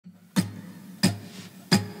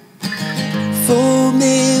Fool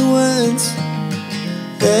me once,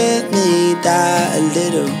 let me die a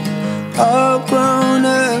little. All grown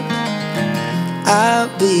up, I'll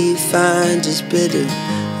be fine, just bitter.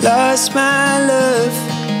 Lost my love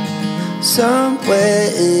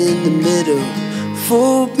somewhere in the middle.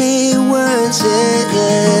 Fooled me once,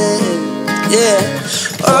 yeah.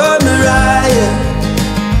 Oh, Mariah,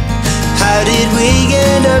 how did we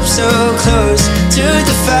end up so close to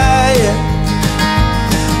the fire?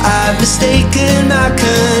 I've mistaken my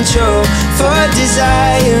control for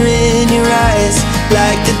desire in your eyes,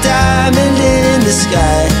 like the diamond in the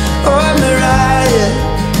sky. Oh, Mariah,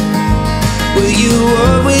 will you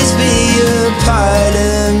always be a part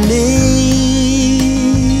of me?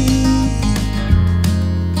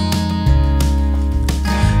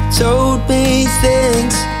 Told me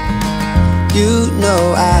things you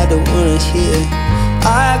know I don't wanna hear.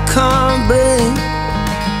 I can't bring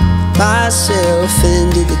myself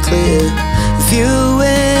into the clear. If you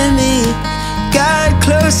and me got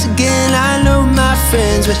close again, I know my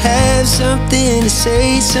friends would have something to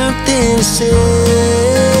say, something to say.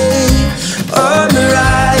 Oh,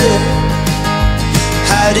 Mariah,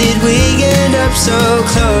 how did we end up so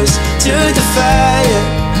close to the fire?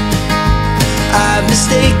 I've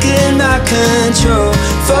mistaken my control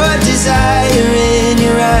for desire in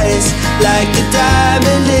your eyes, like the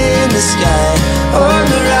diamond in the sky. Oh,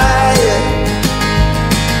 Mariah,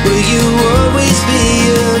 will you always be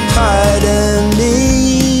a part of me?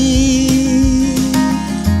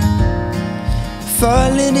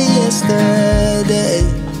 Fall into yesterday.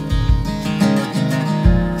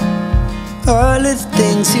 All of the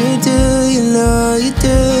things you do, you know,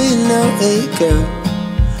 hey girl,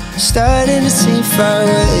 starting to seem far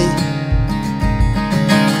away.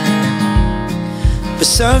 But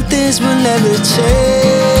some things will never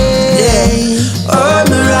change. Oh,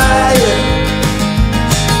 Mariah,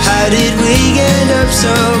 how did we end up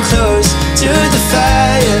so close to the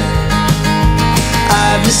fire?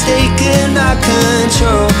 I've mistaken my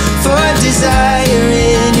control for desire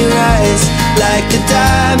in your eyes, like the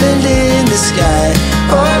diamond